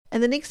In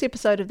the next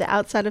episode of the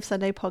Outside of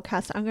Sunday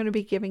podcast, I'm going to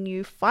be giving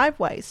you 5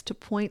 ways to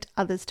point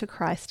others to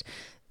Christ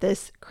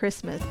this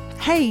Christmas.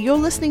 Hey, you're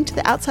listening to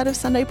the Outside of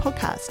Sunday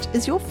podcast.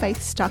 Is your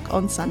faith stuck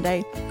on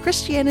Sunday?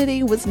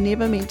 Christianity was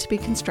never meant to be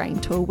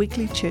constrained to a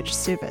weekly church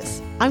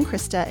service. I'm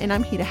Krista, and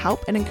I'm here to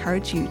help and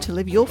encourage you to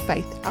live your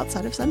faith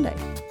outside of Sunday.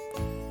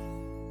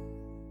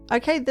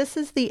 Okay, this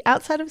is the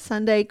Outside of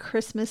Sunday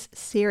Christmas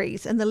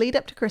series. In the lead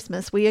up to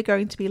Christmas, we are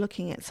going to be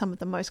looking at some of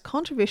the most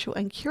controversial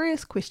and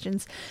curious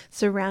questions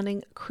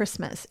surrounding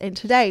Christmas. And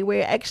today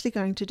we're actually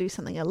going to do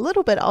something a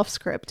little bit off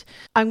script.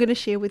 I'm going to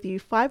share with you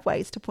 5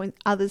 ways to point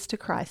others to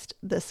Christ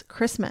this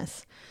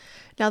Christmas.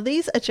 Now,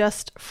 these are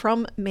just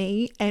from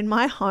me and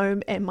my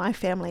home and my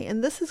family,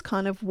 and this is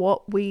kind of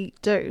what we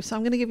do. So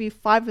I'm going to give you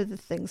 5 of the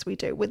things we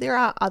do. Well, there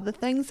are other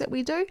things that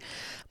we do,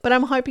 but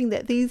I'm hoping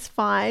that these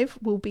 5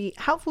 will be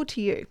helpful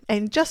to you.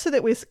 And just so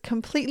that we're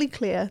completely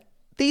clear,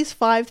 these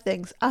 5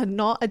 things are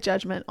not a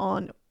judgment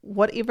on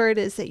whatever it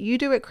is that you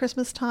do at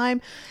Christmas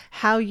time,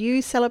 how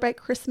you celebrate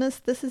Christmas.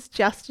 This is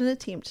just an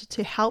attempt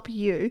to help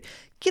you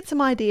get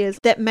some ideas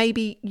that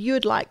maybe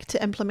you'd like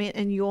to implement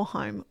in your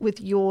home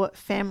with your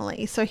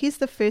family. So here's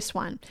the first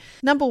one.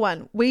 Number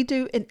 1, we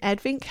do an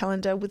advent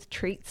calendar with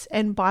treats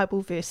and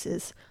Bible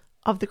verses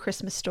of the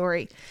Christmas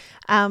story.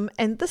 And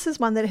this is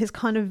one that has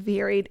kind of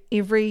varied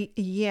every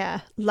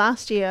year.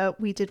 Last year,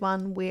 we did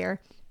one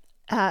where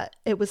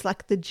it was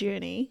like the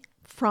journey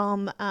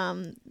from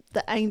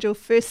the angel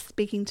first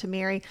speaking to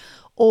Mary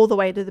all the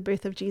way to the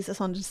birth of Jesus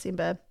on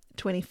December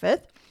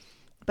 25th.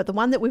 But the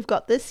one that we've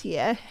got this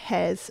year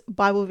has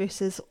Bible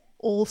verses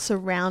all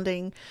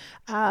surrounding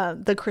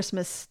the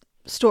Christmas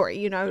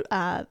story,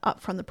 up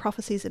from the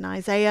prophecies in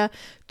Isaiah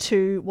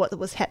to what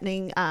was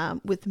happening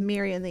with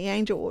Mary and the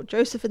angel, or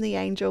Joseph and the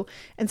angel.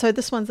 And so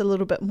this one's a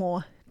little bit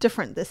more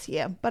different this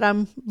year, but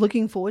I'm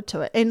looking forward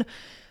to it. And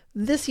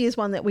this year's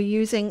one that we're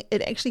using,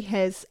 it actually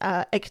has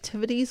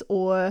activities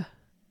or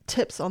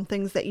tips on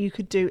things that you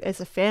could do as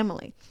a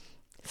family.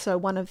 So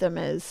one of them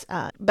is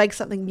bake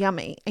something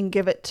yummy and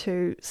give it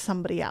to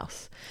somebody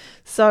else.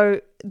 So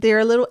there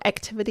are little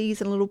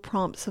activities and little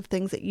prompts of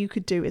things that you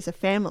could do as a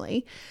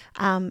family.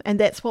 And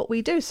that's what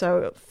we do.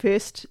 So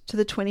 1st to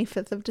the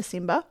 25th of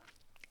December,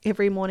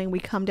 every morning we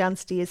come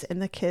downstairs and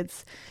the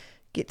kids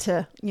get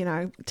to,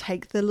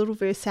 take the little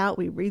verse out.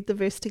 We read the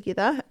verse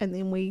together and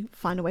then we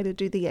find a way to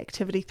do the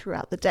activity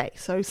throughout the day.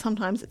 So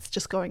sometimes it's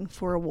just going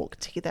for a walk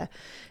together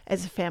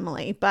as a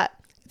family. But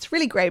it's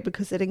really great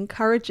because it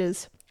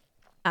encourages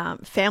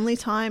family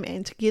time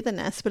and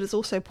togetherness, but it's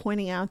also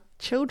pointing our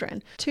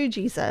children to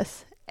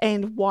Jesus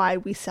and why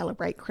we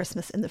celebrate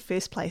Christmas in the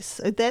first place.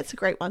 So that's a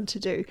great one to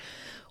do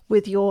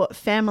with your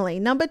family.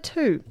 Number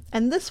 2,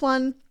 and this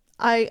one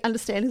I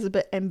understand is a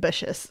bit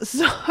ambitious,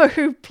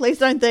 so please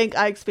don't think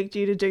I expect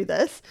you to do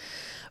this.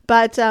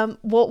 But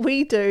what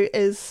we do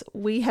is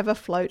we have a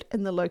float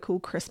in the local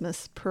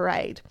Christmas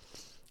parade.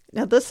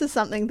 Now, this is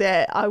something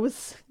that I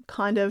was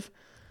kind of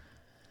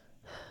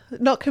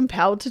not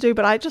compelled to do,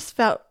 but I just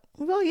felt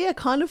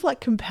kind of like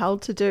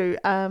compelled to do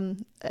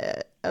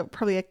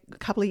probably a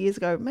couple of years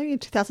ago, maybe in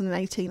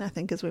 2018, I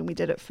think is when we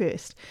did it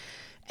first.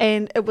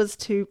 And it was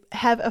to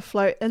have a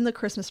float in the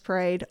Christmas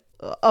parade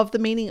of the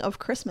meaning of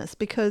Christmas,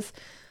 because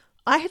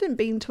I hadn't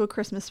been to a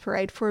Christmas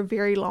parade for a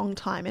very long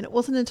time. And it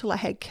wasn't until I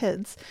had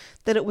kids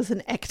that it was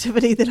an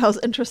activity that I was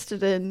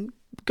interested in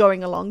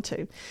going along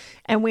to.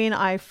 And when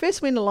I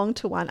first went along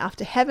to one,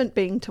 after having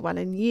been to one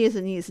in years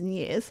and years and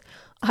years,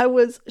 I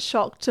was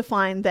shocked to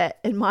find that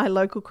in my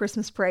local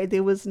Christmas parade,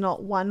 there was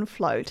not one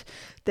float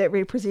that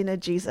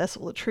represented Jesus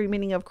or the true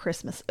meaning of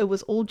Christmas. It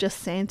was all just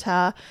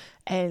Santa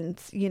and,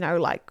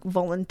 like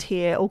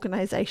volunteer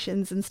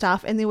organizations and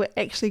stuff. And there were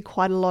actually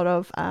quite a lot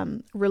of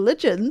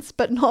religions,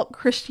 but not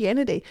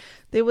Christianity.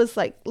 There was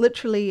like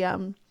literally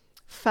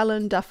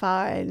Falun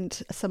Dafa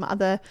and some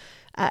other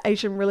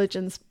Asian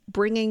religions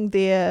bringing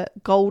their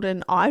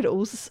golden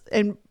idols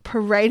and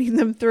parading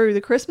them through the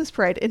Christmas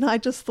parade. And I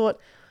just thought,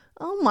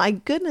 oh my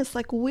goodness,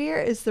 like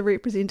where is the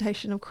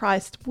representation of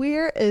Christ?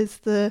 Where is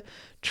the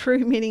true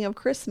meaning of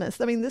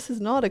Christmas? I mean, this is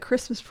not a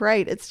Christmas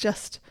parade. It's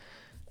just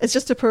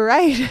a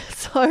parade.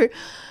 So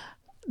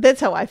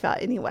that's how I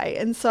felt anyway.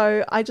 And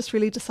so I just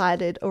really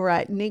decided, all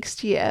right,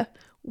 next year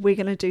we're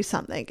going to do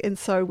something. And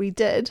so we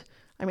did.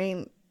 I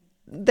mean,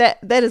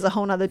 that is a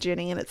whole nother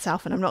journey in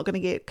itself, and I'm not going to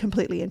get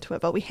completely into it,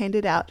 but we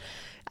handed out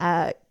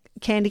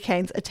candy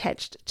canes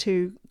attached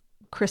to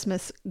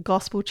Christmas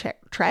gospel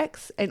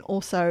tracts, and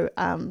also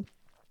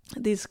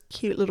these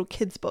cute little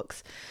kids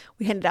books.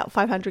 We handed out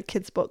 500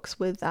 kids books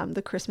with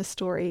the Christmas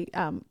story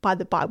by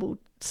the Bible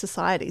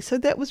Society. So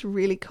that was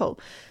really cool.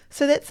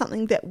 So that's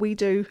something that we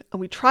do, and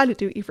we try to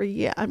do every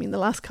year. I mean, the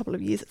last couple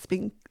of years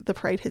the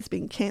parade has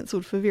been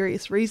cancelled for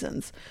various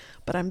reasons,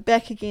 but I'm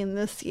back again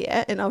this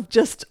year, and I've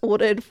just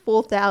ordered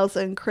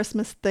 4,000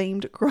 Christmas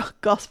themed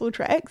gospel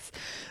tracts.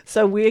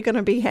 So we're going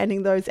to be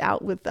handing those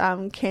out with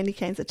candy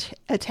canes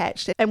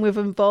attached, and we've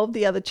involved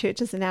the other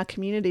churches in our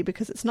community,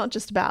 because it's not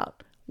just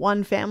about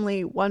one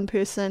family, one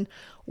person,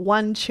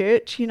 one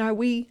church.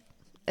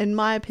 In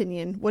my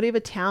opinion, whatever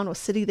town or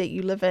city that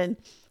you live in,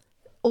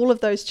 all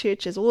of those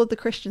churches, all of the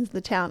Christians in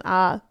the town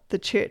are the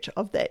church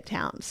of that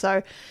town.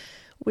 So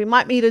we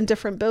might meet in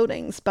different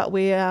buildings, but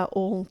we are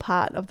all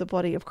part of the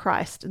body of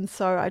Christ. And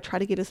so I try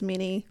to get as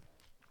many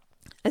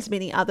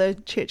other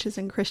churches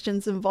and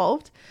Christians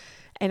involved.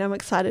 And I'm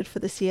excited for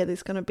this year.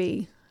 There's going to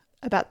be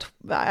I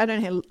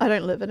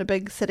don't live in a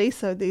big city,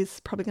 so there's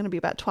probably going to be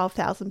about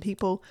 12,000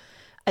 people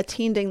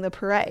attending the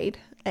parade,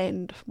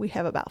 and we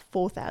have about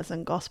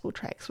 4,000 gospel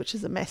tracts, which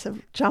is a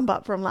massive jump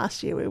up from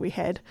last year where we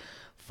had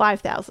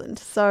 5,000.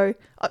 So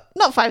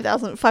not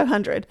 5,000,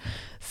 500.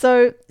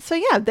 So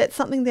yeah, that's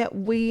something that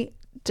we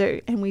do,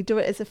 and we do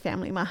it as a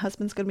family. My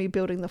husband's going to be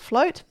building the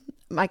float.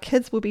 My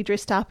kids will be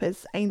dressed up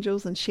as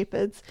angels and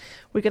shepherds.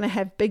 We're going to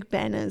have big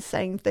banners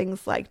saying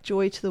things like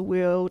joy to the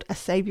world, a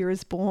savior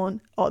is born,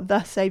 or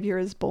the savior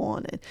is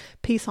born, and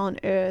peace on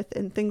earth,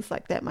 and things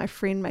like that. My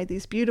friend made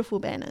these beautiful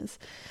banners.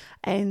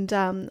 And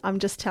I'm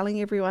just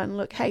telling everyone,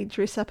 look, hey,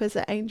 dress up as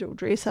an angel,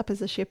 dress up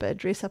as a shepherd,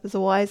 dress up as a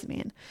wise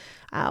man.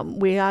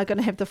 We are going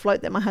to have the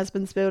float that my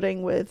husband's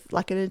building with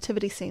like a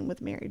nativity scene with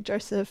Mary,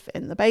 Joseph,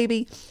 and the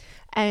baby.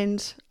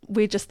 And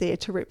we're just there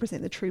to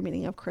represent the true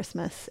meaning of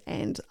Christmas.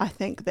 And I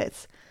think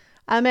that's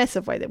a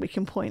massive way that we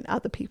can point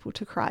other people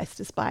to Christ,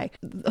 is by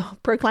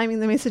proclaiming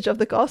the message of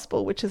the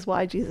gospel, which is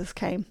why Jesus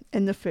came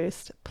in the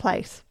first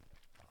place.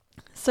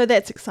 So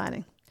that's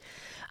exciting.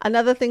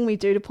 Another thing we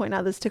do to point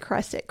others to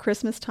Christ at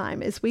Christmas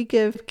time is we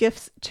give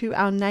gifts to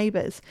our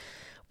neighbors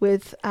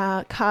with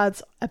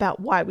cards about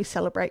why we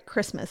celebrate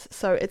Christmas.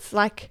 So it's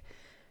like,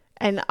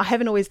 and I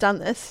haven't always done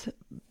this.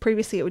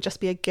 Previously, it would just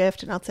be a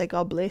gift and I'd say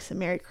God bless and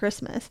Merry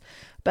Christmas.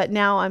 But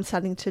now I'm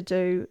starting to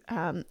do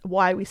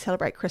why we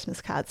celebrate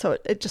Christmas cards. So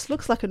it just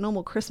looks like a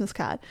normal Christmas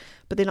card,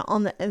 but then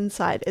on the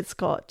inside, it's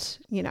got,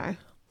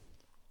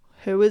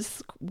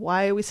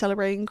 why are we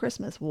celebrating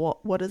Christmas?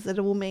 What does it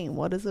all mean?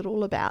 What is it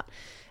all about?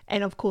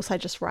 And of course, I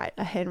just write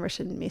a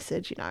handwritten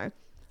message, to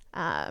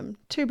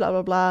blah,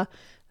 blah, blah,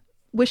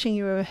 wishing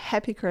you a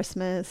happy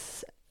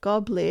Christmas,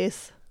 God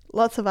bless,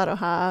 lots of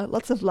aroha,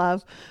 lots of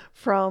love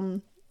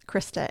from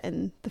Krista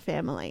and the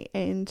family.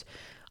 And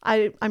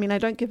I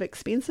don't give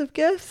expensive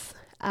gifts,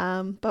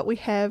 but we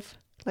have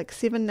like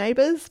 7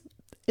 neighbors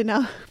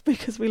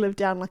because we live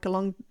down like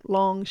a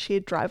long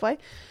shared driveway.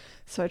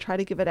 So I try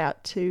to give it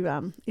out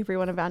to every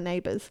one of our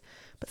neighbors,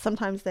 but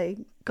sometimes they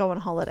go on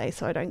holiday,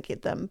 so I don't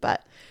get them.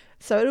 But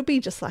so it'll be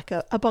just like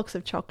a box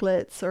of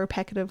chocolates or a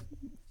packet of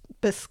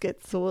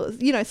biscuits or,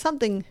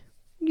 something,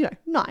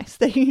 nice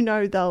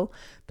that,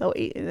 they'll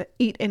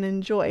eat and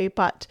enjoy.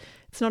 But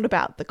it's not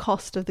about the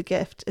cost of the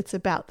gift. It's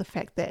about the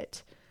fact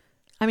that,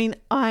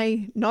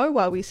 I know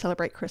why we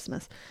celebrate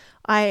Christmas.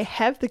 I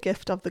have the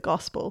gift of the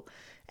gospel,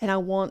 and I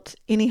want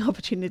any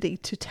opportunity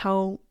to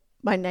tell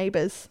my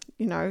neighbors,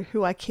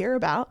 who I care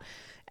about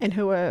and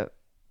who are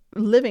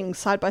living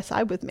side by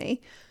side with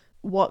me,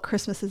 what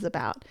Christmas is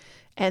about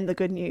and the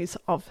good news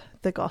of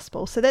the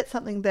gospel. So that's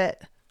something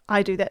that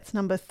I do. That's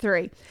number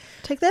 3.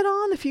 Take that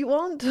on if you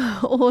want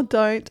or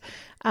don't.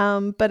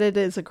 But it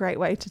is a great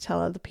way to tell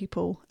other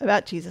people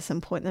about Jesus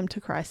and point them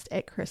to Christ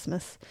at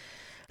Christmas.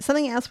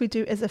 Something else we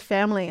do as a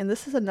family, and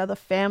this is another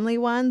family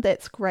one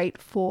that's great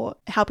for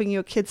helping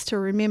your kids to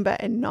remember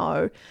and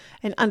know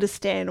and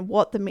understand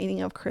what the meaning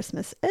of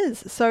Christmas is.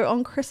 So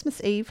on Christmas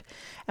Eve,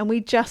 and we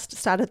just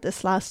started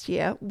this last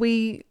year,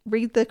 we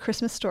read the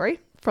Christmas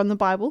story from the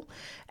Bible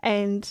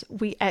and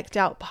we act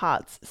out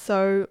parts.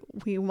 So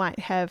we might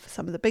have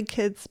some of the big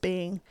kids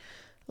being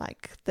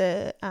like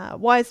the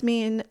wise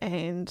men,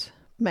 and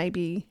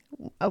maybe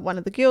one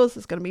of the girls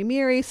is going to be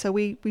Mary. So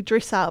we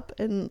dress up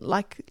in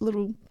like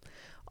little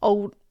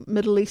old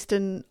Middle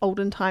Eastern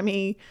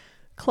olden-timey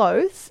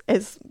clothes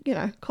as,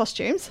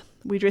 costumes.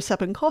 We dress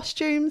up in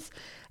costumes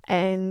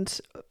and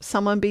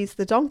someone beats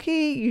the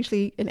donkey,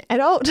 usually an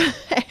adult,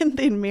 and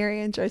then Mary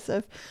and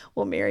Joseph,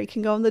 or Mary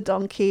can go on the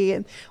donkey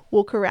and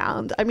walk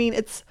around.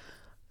 It's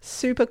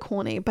super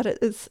corny, but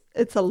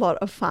it's a lot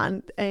of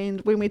fun. And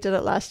when we did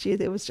it last year,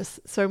 there was just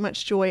so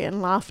much joy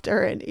and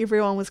laughter and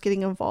everyone was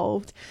getting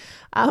involved.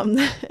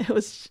 It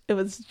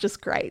was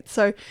just great.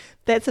 So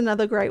that's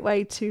another great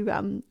way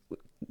to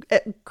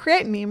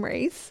create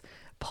memories,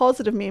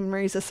 positive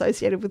memories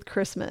associated with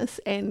Christmas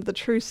and the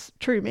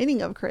true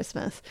meaning of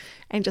Christmas,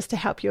 and just to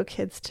help your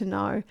kids to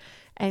know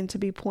and to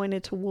be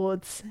pointed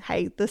towards,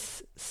 hey,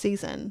 this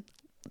season,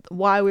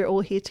 why we're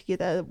all here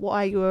together,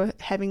 why you're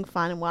having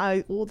fun, and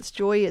why all this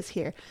joy is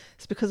here.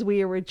 It's because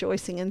we are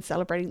rejoicing and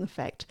celebrating the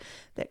fact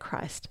that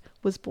Christ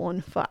was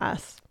born for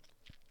us.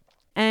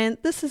 And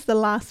this is the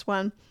last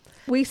one.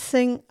 We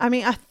sing, I'm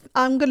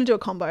going to do a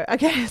combo.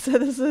 Okay, so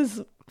this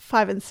is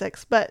 5 and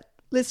 6, but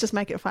let's just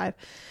make it 5.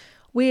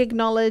 We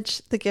acknowledge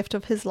the gift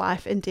of his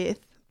life and death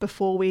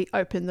before we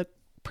open the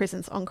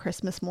presents on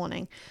Christmas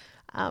morning.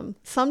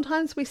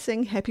 Sometimes we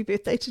sing happy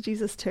birthday to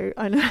Jesus too.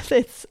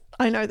 I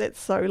I know that's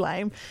so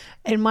lame.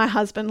 And my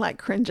husband like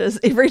cringes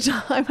every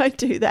time I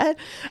do that.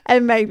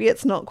 And maybe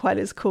it's not quite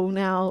as cool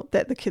now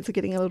that the kids are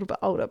getting a little bit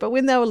older. But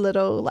when they were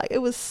little, like it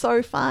was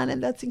so fun,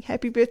 and they'd sing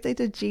happy birthday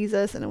to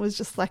Jesus, and it was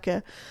just like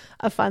a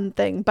fun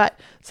thing. But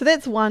so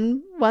that's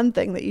one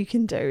thing that you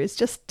can do, is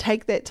just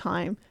take that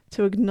time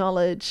to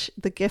acknowledge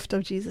the gift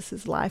of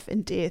Jesus's life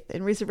and death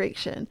and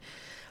resurrection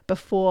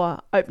before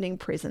opening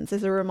presents,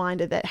 as a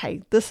reminder that,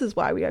 hey, this is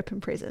why we open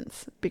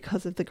presents,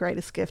 because of the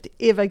greatest gift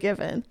ever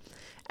given.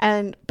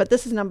 But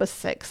this is number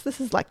 6.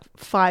 This is like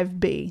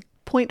 5B,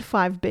 point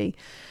 5B.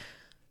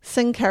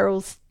 Sing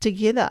carols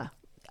together.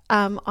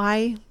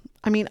 I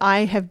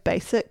have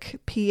basic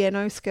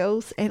piano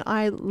skills, and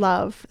I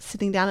love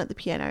sitting down at the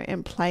piano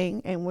and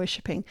playing and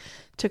worshiping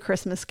to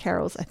Christmas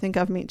carols. I think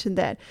I've mentioned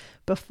that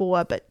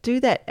before, but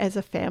do that as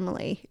a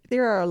family.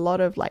 There are a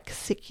lot of like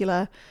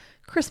secular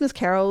Christmas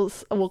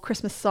carols, well,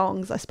 Christmas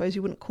songs. I suppose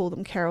you wouldn't call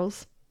them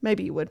carols.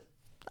 Maybe you would.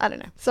 I don't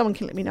know. Someone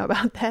can let me know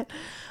about that.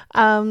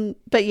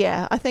 But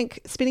yeah, I think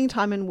spending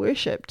time in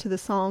worship to the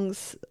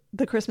songs,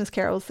 the Christmas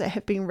carols that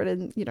have been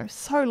written,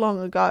 so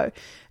long ago,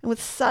 and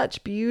with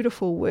such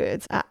beautiful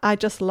words. I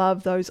just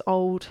love those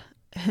old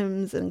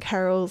hymns and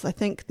carols. I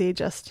think they're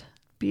just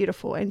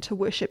beautiful. And to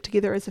worship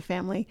together as a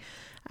family,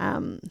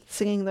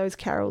 singing those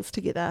carols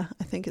together,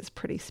 I think it's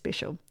pretty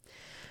special.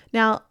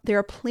 Now, there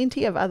are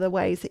plenty of other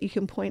ways that you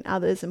can point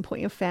others and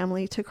point your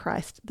family to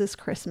Christ this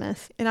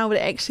Christmas. And I would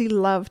actually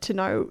love to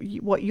know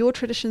what your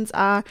traditions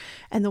are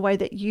and the way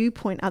that you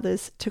point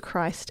others to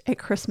Christ at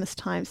Christmas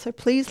time. So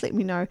please let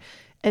me know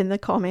in the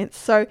comments.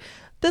 So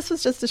this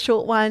was just a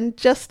short one,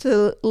 just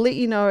to let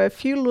you know a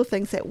few little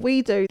things that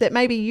we do that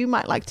maybe you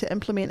might like to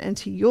implement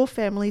into your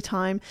family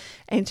time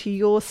and to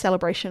your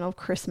celebration of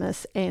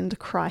Christmas and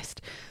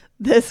Christ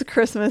this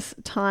Christmas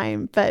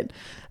time. But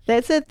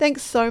that's it.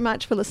 Thanks so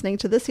much for listening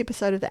to this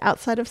episode of the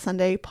Outside of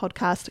Sunday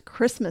podcast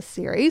Christmas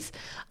series.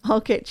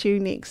 I'll catch you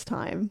next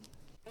time.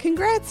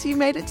 Congrats, you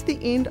made it to the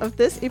end of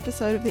this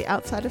episode of the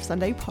Outside of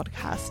Sunday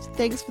podcast.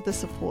 Thanks for the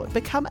support.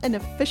 Become an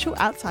official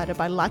outsider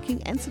by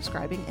liking and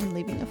subscribing and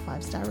leaving a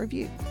 5-star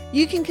review.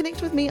 You can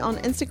connect with me on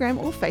Instagram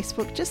or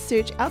Facebook. Just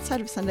search Outside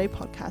of Sunday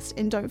podcast,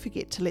 and don't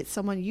forget to let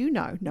someone you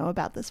know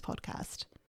about this podcast.